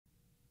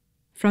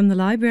From the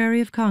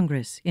Library of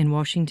Congress in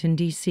Washington,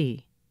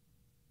 D.C.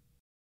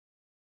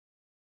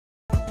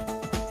 The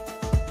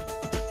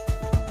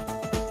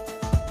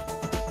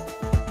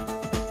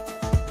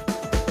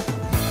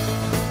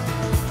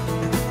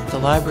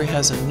library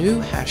has a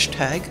new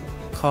hashtag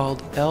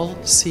called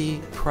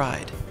LC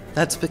Pride.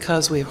 That's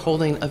because we're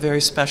holding a very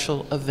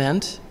special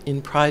event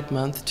in Pride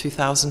Month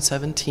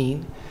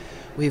 2017.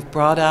 We've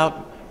brought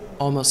out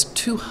almost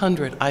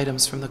 200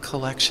 items from the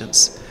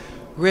collections.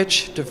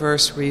 Rich,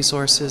 diverse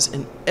resources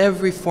in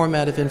every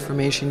format of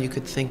information you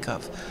could think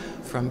of,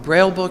 from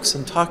Braille books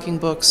and talking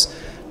books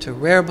to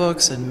rare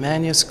books and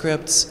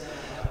manuscripts.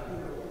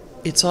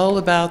 It's all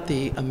about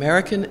the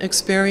American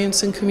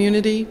experience and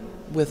community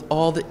with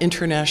all the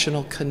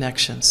international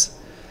connections.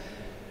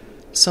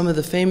 Some of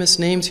the famous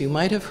names you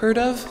might have heard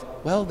of,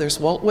 well, there's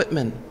Walt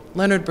Whitman,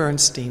 Leonard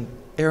Bernstein,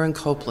 Aaron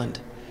Copland.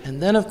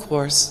 And then, of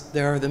course,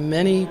 there are the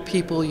many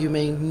people you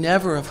may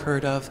never have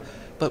heard of,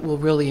 but will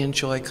really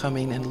enjoy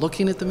coming and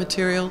looking at the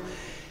material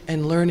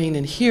and learning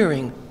and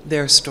hearing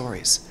their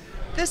stories.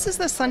 This is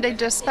the Sunday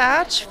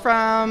Dispatch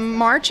from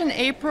March and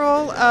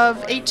April of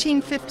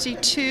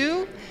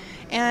 1852,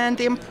 and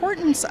the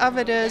importance of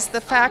it is the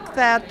fact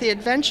that The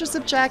Adventures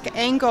of Jack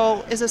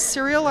Angle is a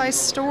serialized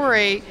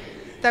story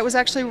that was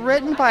actually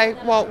written by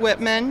Walt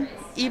Whitman,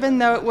 even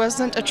though it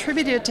wasn't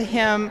attributed to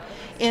him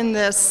in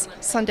this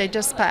Sunday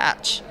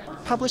Dispatch.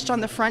 Published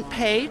on the front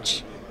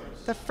page,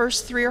 the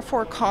first 3 or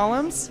 4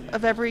 columns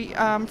of every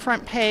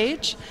front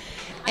page,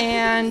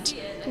 and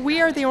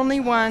we are the only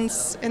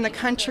ones in the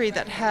country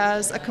that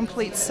has a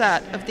complete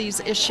set of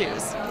these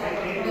issues.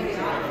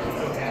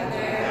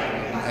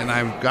 And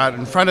I've got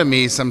in front of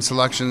me some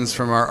selections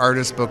from our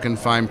Artist Book and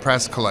Fine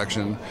Press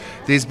collection.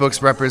 These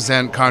books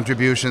represent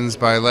contributions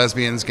by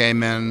lesbians, gay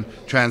men,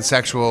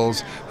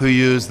 transsexuals who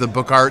use the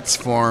book arts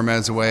form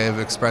as a way of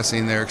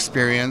expressing their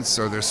experience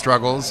or their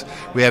struggles.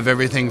 We have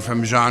everything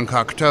from Jean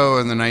Cocteau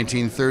in the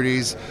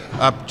 1930s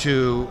up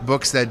to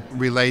books that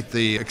relate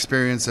the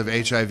experience of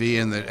HIV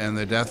and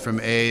the death from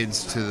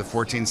AIDS to the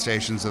 14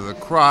 Stations of the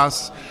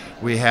Cross.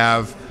 We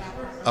have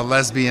a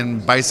lesbian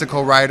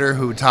bicycle rider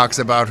who talks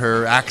about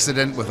her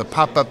accident with a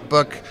pop-up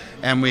book,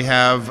 and we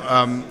have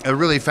a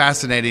really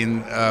fascinating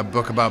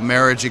book about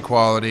marriage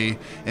equality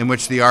in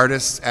which the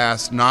artists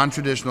asked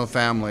non-traditional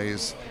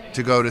families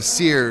to go to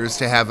Sears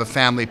to have a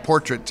family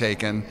portrait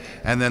taken,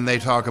 and then they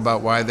talk about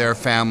why their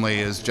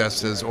family is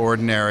just as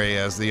ordinary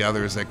as the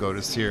others that go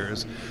to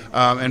Sears.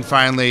 And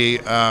finally,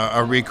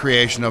 a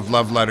recreation of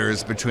love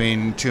letters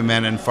between 2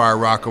 men in Far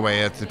Rockaway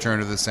at the turn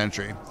of the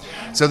century.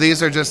 So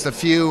these are just a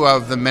few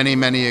of the many,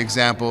 many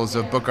examples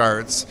of book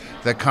arts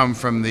that come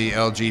from the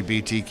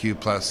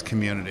LGBTQ+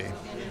 community.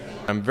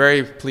 I'm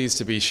very pleased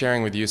to be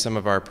sharing with you some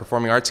of our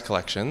performing arts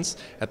collections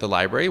at the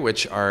library,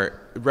 which are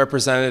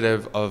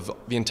representative of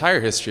the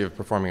entire history of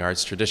performing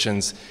arts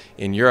traditions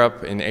in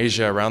Europe, in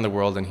Asia, around the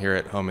world, and here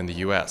at home in the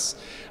US.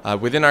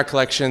 Within our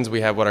collections,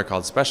 we have what are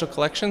called special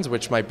collections,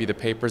 which might be the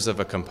papers of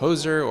a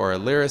composer or a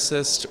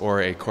lyricist or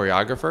a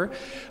choreographer,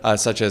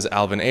 such as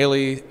Alvin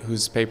Ailey,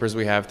 whose papers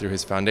we have through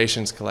his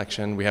Foundations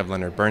collection. We have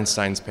Leonard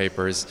Bernstein's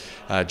papers,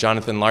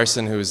 Jonathan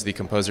Larson, who is the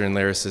composer and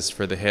lyricist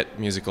for the hit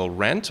musical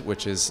Rent,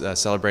 which is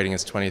celebrating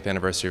its 20th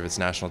anniversary of its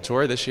national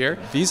tour this year.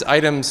 These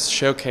items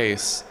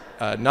showcase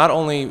not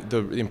only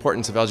the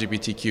importance of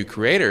LGBTQ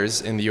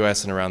creators in the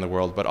US and around the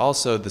world, but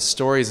also the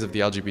stories of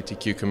the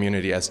LGBTQ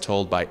community as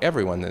told by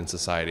everyone in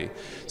society.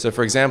 So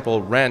for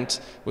example,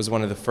 Rent was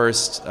one of the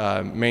first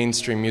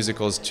mainstream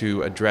musicals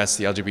to address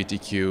the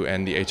LGBTQ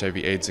and the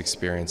HIV/AIDS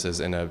experiences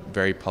in a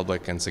very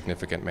public and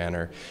significant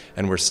manner,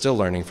 and we're still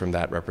learning from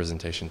that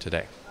representation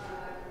today.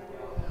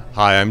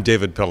 Hi, I'm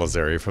David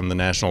Pellizzari from the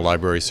National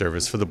Library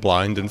Service for the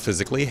Blind and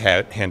Physically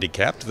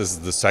Handicapped. This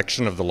is the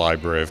section of the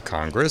Library of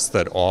Congress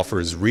that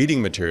offers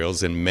reading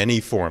materials in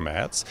many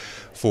formats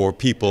for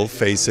people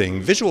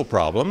facing visual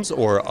problems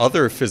or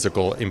other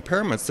physical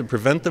impairments that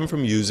prevent them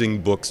from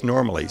using books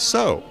normally.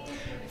 So,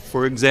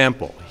 for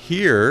example,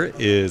 here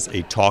is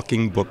a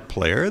talking book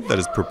player that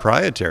is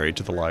proprietary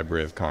to the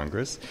Library of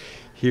Congress.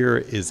 Here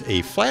is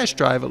a flash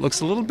drive. It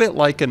looks a little bit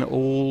like an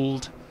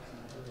old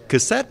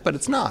cassette, but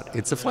it's not.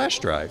 It's a flash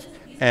drive.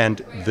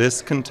 And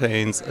this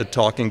contains a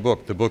talking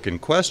book. The book in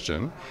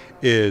question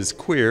is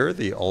Queer,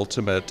 the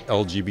Ultimate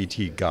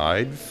LGBT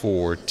Guide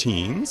for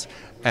Teens.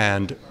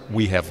 And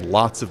we have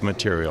lots of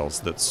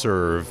materials that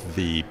serve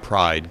the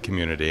Pride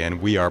community,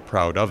 and we are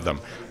proud of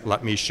them.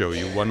 Let me show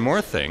you one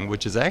more thing,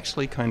 which is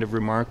actually kind of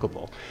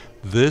remarkable.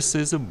 This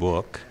is a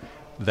book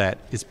that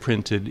is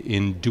printed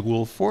in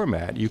dual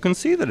format. You can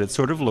see that it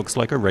sort of looks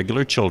like a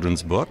regular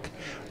children's book,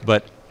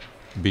 but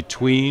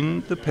between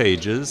the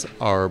pages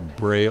are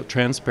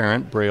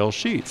transparent Braille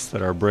sheets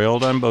that are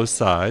brailled on both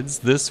sides.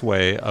 This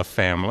way, a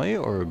family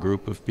or a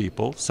group of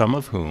people, some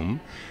of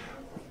whom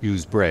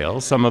use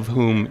Braille, some of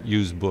whom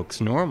use books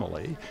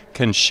normally,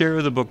 can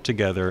share the book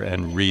together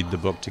and read the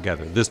book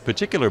together. This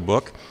particular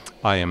book,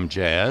 I Am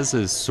Jazz,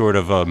 is sort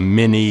of a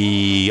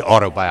mini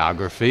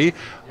autobiography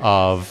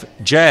of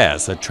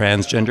Jazz, a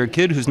transgender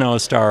kid who's now a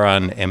star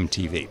on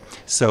MTV.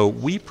 So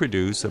we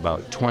produce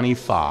about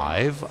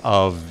 25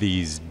 of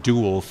these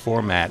dual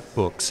format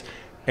books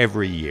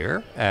every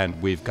year,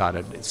 and we've got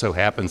it so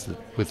happens that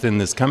within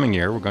this coming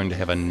year we're going to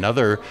have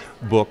another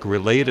book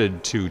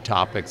related to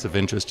topics of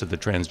interest to the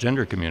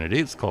transgender community.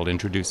 It's called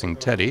Introducing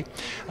Teddy.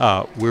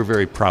 We're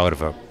very proud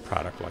of a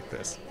product like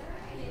this.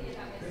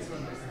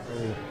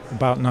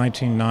 About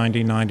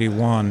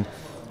 1990-91,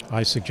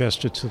 I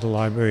suggested to the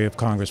Library of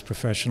Congress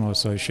Professional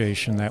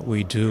Association that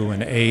we do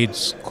an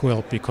AIDS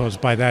quilt, because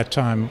by that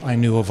time I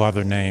knew of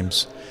other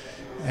names.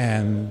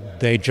 And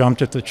they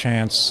jumped at the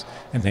chance,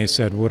 and they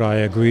said, would I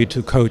agree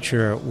to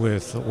co-chair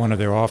with one of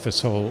their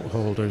office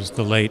holders,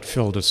 the late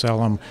Phil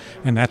DeSellum,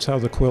 and that's how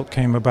the quilt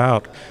came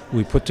about.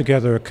 We put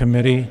together a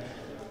committee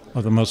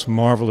of the most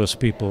marvelous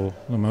people,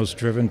 the most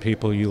driven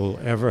people you'll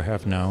ever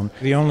have known.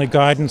 The only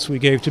guidance we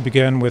gave to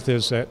begin with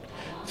is that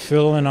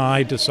Phil and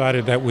I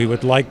decided that we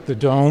would like the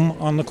dome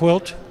on the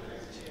quilt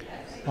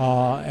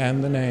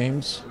and the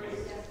names,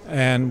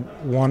 and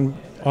one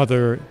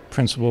other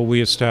principle we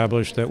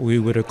established, that we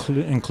would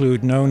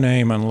include no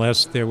name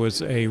unless there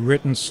was a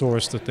written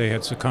source that they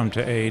had succumbed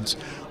to AIDS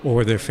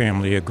or their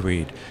family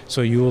agreed.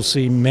 So you will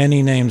see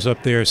many names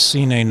up there,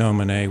 sine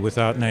nomine,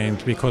 without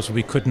names, because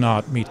we could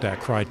not meet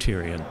that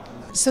criterion.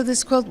 So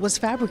this quilt was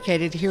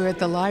fabricated here at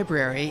the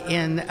library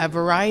in a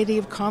variety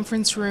of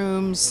conference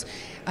rooms.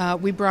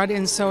 We brought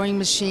in sewing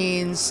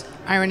machines,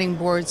 ironing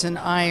boards and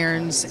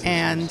irons,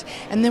 and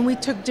then we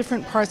took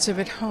different parts of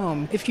it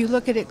home. If you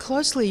look at it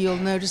closely, you'll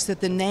notice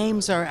that the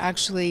names are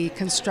actually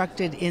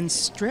constructed in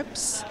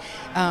strips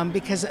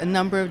because a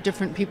number of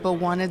different people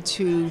wanted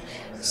to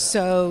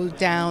sew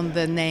down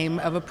the name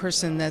of a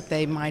person that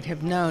they might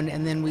have known,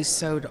 and then we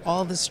sewed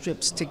all the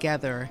strips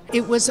together.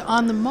 It was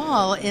on the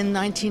mall in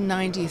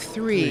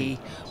 1993.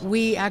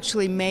 We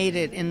actually made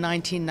it in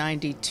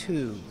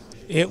 1992.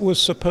 It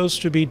was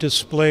supposed to be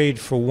displayed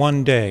for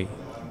one day.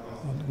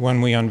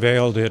 When we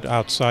unveiled it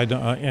outside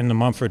in the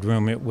Mumford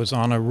Room, it was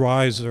on a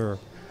riser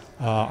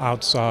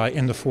outside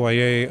in the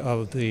foyer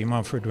of the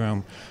Mumford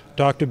Room.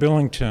 Dr.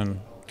 Billington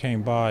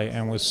came by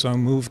and was so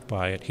moved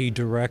by it, he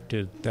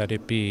directed that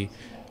it be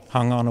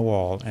hung on a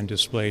wall and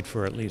displayed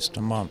for at least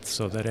a month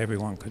so that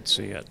everyone could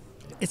see it.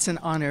 It's an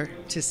honor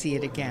to see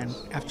it again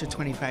after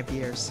 25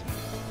 years.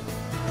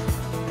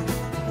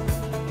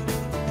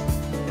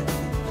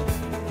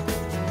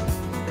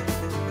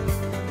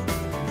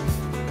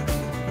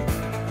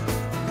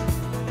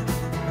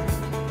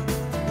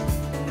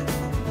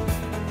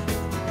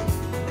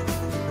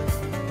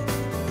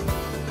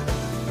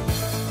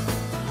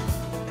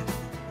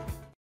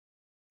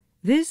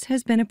 This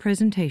has been a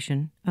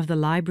presentation of the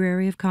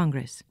Library of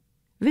Congress.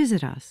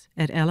 Visit us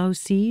at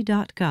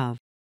loc.gov.